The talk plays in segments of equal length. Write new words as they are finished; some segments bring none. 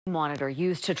Monitor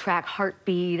used to track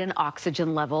heartbeat and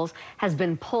oxygen levels has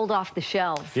been pulled off the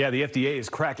shelf. Yeah, the FDA is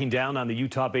cracking down on the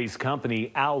Utah-based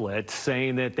company Owlet,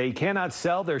 saying that they cannot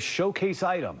sell their showcase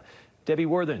item. Debbie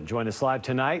Worthen joined us live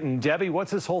tonight. And Debbie,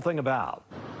 what's this whole thing about?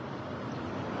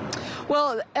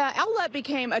 Well, Owlet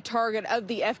became a target of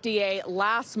the FDA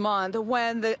last month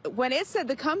when it said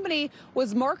the company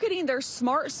was marketing their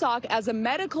smart sock as a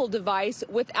medical device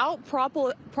without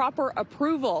proper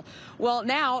approval. Well,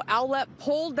 now Owlet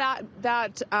pulled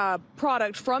that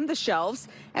product from the shelves,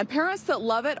 and parents that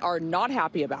love it are not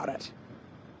happy about it.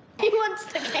 He wants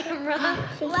the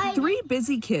camera. Three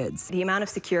busy kids. The amount of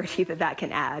security that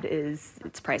can add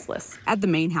it's priceless. At the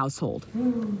main household.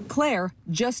 Claire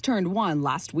just turned 1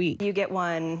 last week. You get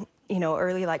one,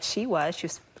 early like she was. She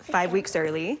was 5 weeks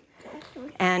early,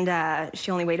 and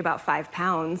she only weighed about 5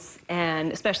 pounds.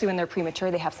 And especially when they're premature,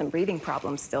 they have some breathing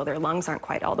problems still. Their lungs aren't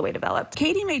quite all the way developed.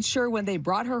 Katie made sure when they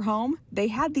brought her home, they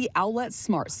had the Owlet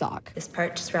Smart Sock. This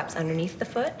part just wraps underneath the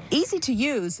foot. Easy to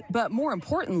use, but more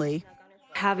importantly,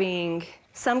 having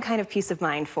some kind of peace of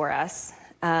mind for us,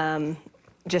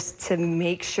 just to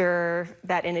make sure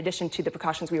that in addition to the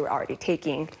precautions we were already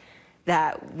taking,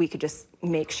 that we could just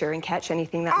make sure and catch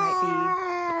anything that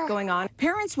might be going on.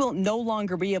 Parents will no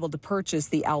longer be able to purchase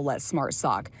the Owlet Smart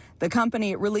Sock. The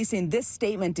company releasing this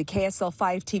statement to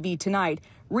KSL5 TV tonight,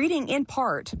 reading in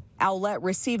part, Owlet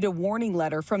received a warning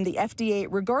letter from the FDA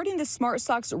regarding the Smart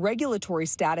Sock's regulatory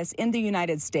status in the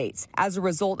United States. As a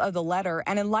result of the letter,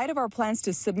 and in light of our plans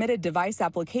to submit a device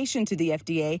application to the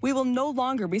FDA, we will no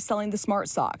longer be selling the Smart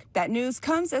Sock. That news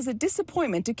comes as a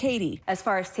disappointment to Katie. As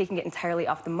far as taking it entirely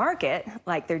off the market,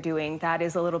 like they're doing, that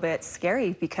is a little bit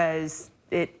scary because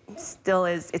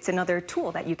it's another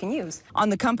tool that you can use. On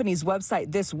the company's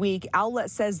website this week, Owlet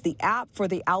says the app for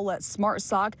the Owlet Smart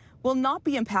Sock will not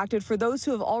be impacted for those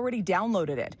who have already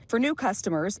downloaded it. For new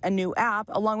customers, a new app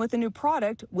along with a new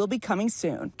product will be coming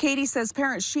soon. Katie says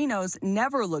parents she knows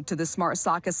never look to the Smart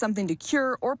Sock as something to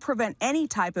cure or prevent any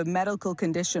type of medical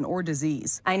condition or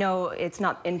disease. I know it's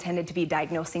not intended to be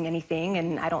diagnosing anything,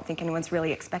 and I don't think anyone's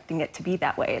really expecting it to be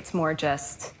that way. It's more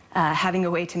just having a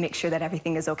way to make sure that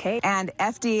everything is okay. And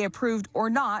FDA approved or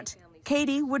not,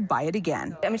 Katie would buy it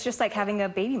again. I mean, it's just like having a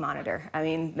baby monitor. I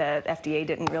mean, the FDA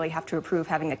didn't really have to approve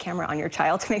having a camera on your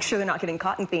child to make sure they're not getting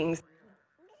caught in things.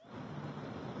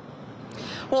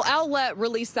 Well, Owlet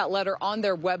released that letter on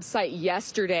their website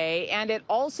yesterday, and it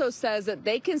also says that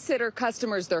they consider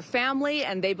customers their family,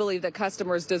 and they believe that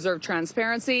customers deserve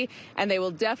transparency, and they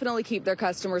will definitely keep their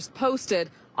customers posted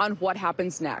on what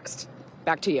happens next.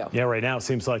 Back to you. Yeah, right now it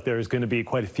seems like there's going to be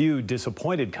quite a few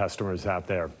disappointed customers out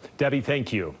there. Debbie,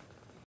 thank you.